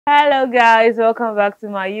Hello guys, welcome back to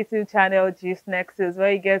my YouTube channel Gist Nexus,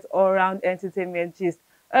 where you get all-round entertainment gist.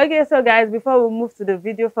 Okay, so guys, before we move to the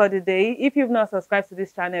video for the day, if you've not subscribed to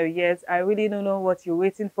this channel yet, I really don't know what you're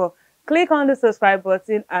waiting for. Click on the subscribe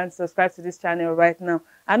button and subscribe to this channel right now.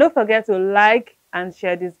 And don't forget to like and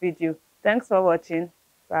share this video. Thanks for watching.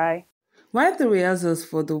 Bye. While the rehearsals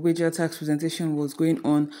for the wager tax presentation was going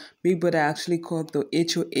on, Big Brother actually called the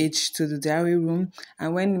HOH to the diary room,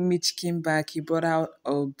 and when Mitch came back, he brought out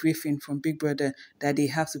a briefing from Big Brother that they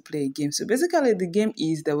have to play a game. So basically, the game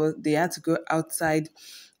is they had to go outside.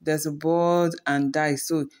 There's a board and dice.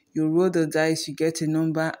 So you roll the dice, you get a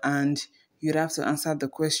number, and you'd have to answer the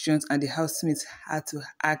questions, and the housemates had to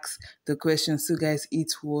ask the questions. So guys,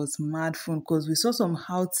 it was mad fun because we saw some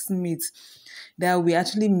housemates that we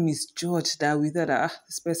actually misjudged, that we thought that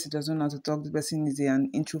this person doesn't know how to talk, this person is an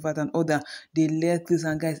introvert and all that. They let this,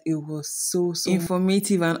 and guys, it was so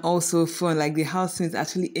informative and also fun. Like the housemates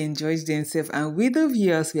actually enjoyed themselves, and with the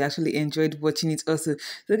viewers, we actually enjoyed watching it also.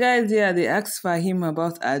 So guys, yeah, they asked for him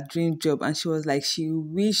about her dream job, and she was like she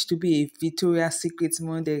wished to be a Victoria's Secret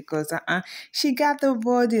model because she got the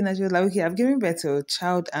body, and she was like, okay, I've given birth to a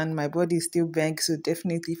child and my body is still bang, so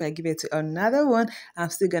definitely if I give it to another one, I'm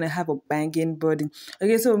still gonna have a banging body.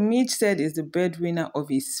 Okay, so Mitch said is the breadwinner of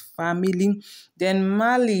his family. Then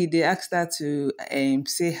Mali, they asked her to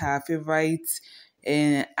say her favorite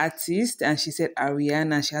artist, and she said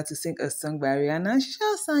Ariana. She had to sing a song by Ariana, and she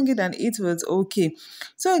just sang it and it was okay.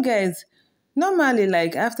 So guys, normally,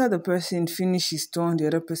 like after the person finish his turn, the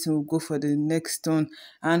other person will go for the next turn.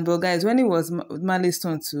 And but guys, when it was Mali's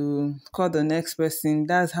turn to call the next person,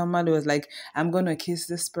 that's how Mali was like, "I'm gonna kiss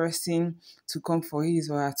this person to come for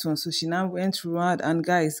his or her turn." So she now went round, and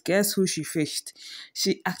guys, guess who she fished?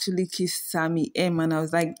 She actually kissed Sammie M, and I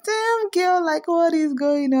was like, "Damn girl, like what is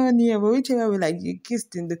going on here?" But whichever way, like you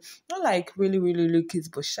kissed in the not like really kiss,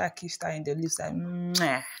 but she kissed her in the lips, like,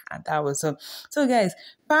 mwah, and that was up. So guys.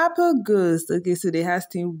 Papa Ghost. Okay, so they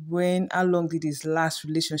asked him how long did his last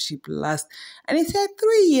relationship last? And he said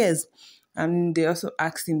 3 years. And they also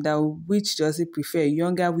asked him that which does he prefer,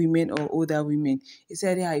 younger women or older women? He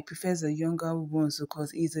said, yeah, he prefers the younger ones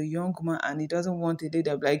because he's a young man and he doesn't want a lady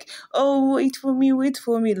that be like, oh, wait for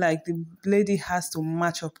me. Like the lady has to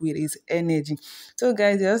match up with his energy. So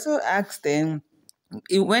guys, they also asked them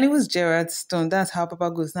when it was Gerard's turn, that's how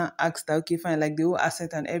Papa Goes now asked that, okay, fine, like the whole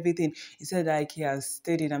asset and everything. He said like he has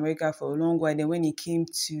stayed in America for a long while. Then when he came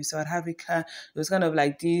to South Africa, it was kind of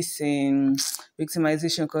like this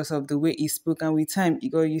victimization because of the way he spoke. And with time, he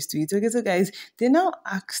got used to it. Okay, so guys, they now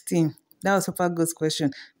asked him. That was Papa Go's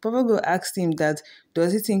question. Papa Go asked him that,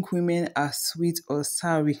 does he think women are sweet or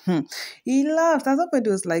sorry? He laughed. At some point,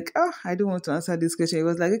 he was like, oh, I don't want to answer this question. He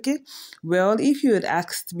was like, okay, well, if you had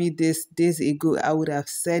asked me this days ago, I would have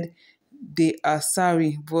said they are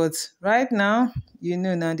sorry. But right now,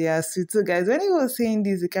 now they are sweet. So, guys, when he was saying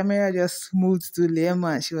this, the camera just moved to Liam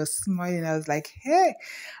and she was smiling. I was like, hey,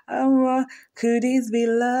 could this be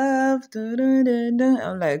love? Dun, dun, dun, dun.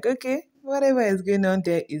 I'm like, okay. Whatever is going on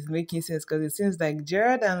there is making sense because it seems like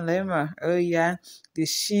Jared and Lemma, oh yeah, the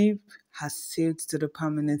ship has sailed to the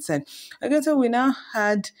permanent side. Okay, so we now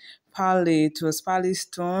had Pali. It was Pali's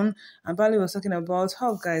turn, and Pali was talking about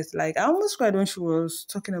how guys, like I almost cried when she was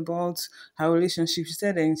talking about her relationship. She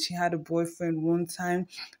said that she had a boyfriend one time,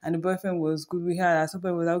 and the boyfriend was good with her. At some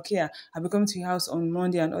point, was like, okay, I'll be coming to your house on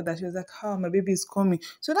Monday and all that. She was like, oh, my baby is coming.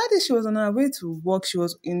 So that day she was on her way to work. She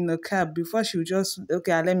was in the cab before she would just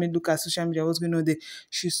okay, let me look at social media. What's going on there?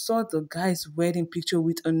 She saw the guy's wedding picture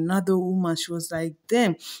with another woman. She was like,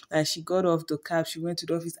 damn. And she got off the cab. She went to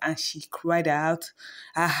the office and she cried out.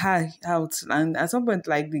 And at some point,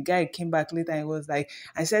 like the guy came back later and was like,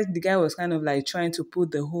 I said the guy was kind of like trying to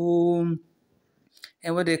put the whole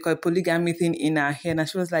and what they call polygamy thing in her head. And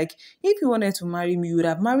she was like, if you wanted to marry me, you would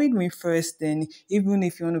have married me first. Then even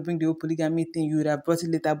if you want to bring the whole polygamy thing, you would have brought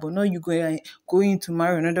it later. But now you going to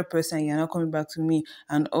marry another person and you're not coming back to me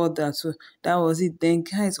and all that. So that was it. Then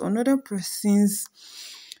guys, another person's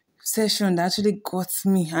session that actually got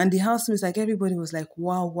me, and the housemates, like everybody was like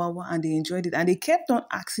wow, and they enjoyed it, and they kept on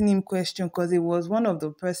asking him questions because it was one of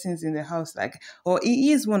the persons in the house, like, or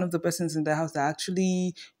he is one of the persons in the house that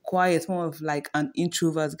actually quiet, more of like an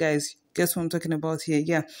introvert. Guys, guess what I'm talking about here?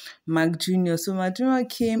 Yeah, Mark Jr. So Mark Jr.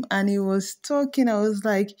 came and he was talking. I was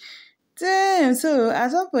like, damn. So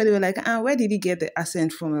at some point they were like, where did he get the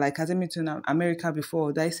accent from? Like, has he been to America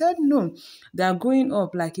before? I said no. That growing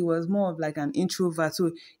up, like he was more of like an introvert.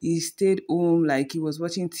 So he stayed home, like he was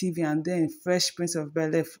watching TV, and then Fresh Prince of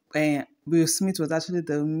Bel-Air Will Smith was actually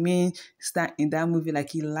the main star in that movie.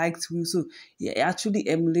 Like he liked Will, so he actually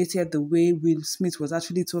emulated the way Will Smith was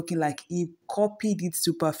actually talking. Like he copied it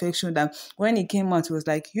to perfection. That when he came out, he was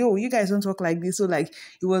like, "Yo, you guys don't talk like this." So like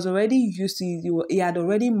he was already used to it. He had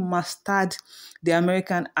already mastered the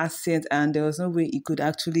American accent, and there was no way he could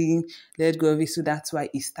actually let go of it. So that's why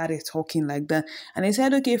he started talking like that. And he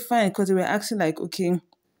said, "Okay, fine," because they were asking like, "Okay,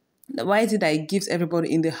 why is it that it gives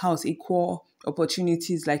everybody in the house equal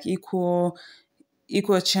opportunities, like equal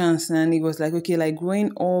chance?" And he was like, okay, like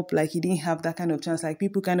growing up, like he didn't have that kind of chance. Like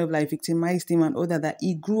people kind of like victimized him and all that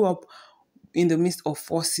he grew up in the midst of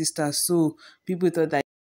four sisters. So people thought that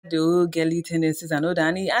the whole girly tendencies and all that.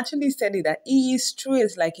 And he actually said it that he is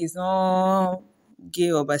straight, like he's not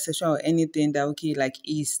gay or bisexual or anything, that okay, like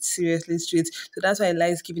he's seriously straight. So that's why he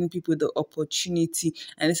likes giving people the opportunity.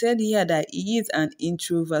 And he said here that he is an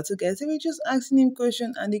introvert. So guys, they were just asking him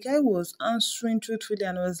questions and the guy was answering truthfully,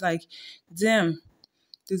 and I was like, damn,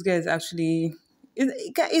 this guy is actually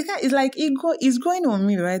it's like it's going on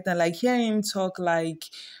me right now. Like hearing him talk, like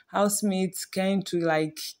housemates trying to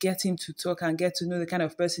like get him to talk and get to know the kind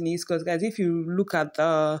of person he is. Because guys, if you look at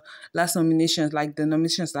the last nominations, like the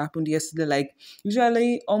nominations that happened yesterday, like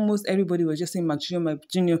usually almost everybody was just saying Mac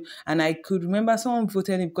Junior, and I could remember someone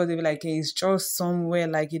voted him because they were like, hey, he's just somewhere,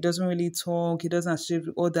 like he doesn't really talk, he doesn't share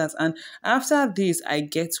with others. And after this, I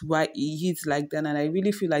get why he hits like that, and I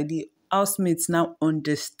really feel like the housemates now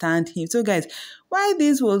understand him. So, guys, while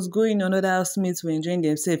this was going on, other housemates were enjoying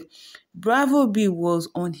themselves. Bravo B was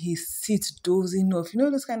on his seat dozing off. You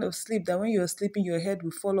know those kind of sleep that when you're sleeping, your head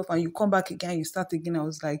will fall off and you come back again, you start again. I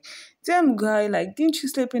was like, damn guy, like didn't you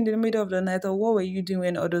sleep in the middle of the night, or what were you doing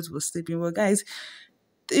when others were sleeping? Well, guys,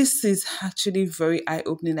 this is actually very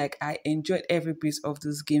eye-opening. Like I enjoyed every piece of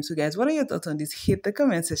this game. So guys, what are your thoughts on this? Hit the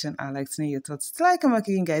comment section. I'd like to know your thoughts. Till I come back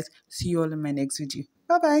again, guys. See you all in my next video.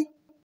 Bye bye.